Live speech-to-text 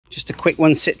Just a quick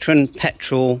one, Citroen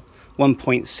Petrol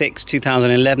 1.6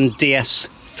 2011 DS3,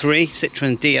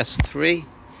 Citroen DS3.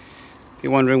 If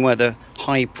you're wondering where the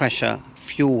high pressure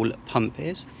fuel pump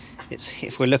is, it's,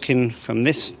 if we're looking from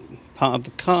this part of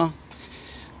the car,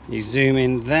 you zoom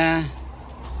in there,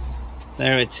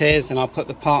 there it is, and I'll put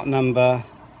the part number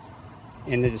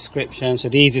in the description. So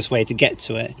the easiest way to get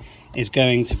to it is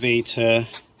going to be to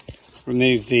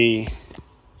remove the,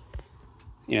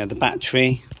 the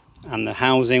battery and the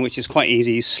housing, which is quite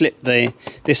easy. You slip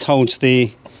this holds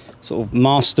the sort of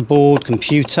master board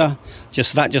computer,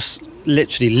 that just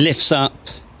literally lifts up,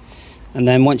 and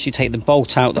then once you take the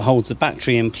bolt out that holds the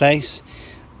battery in place,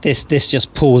 this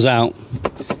just pulls out.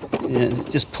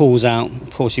 It just pulls out. Of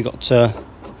course, you've got to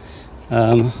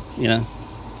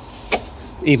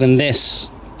even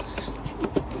this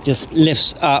just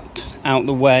lifts up out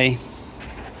the way.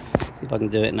 See if I can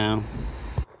do it now.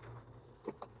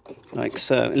 Like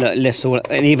so. Look, it lifts all,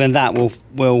 and even that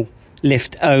will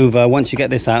lift over. Once you get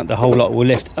this out, the whole lot will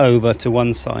lift over to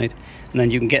one side, and then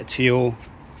you can get to your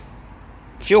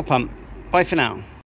fuel pump. Bye for now.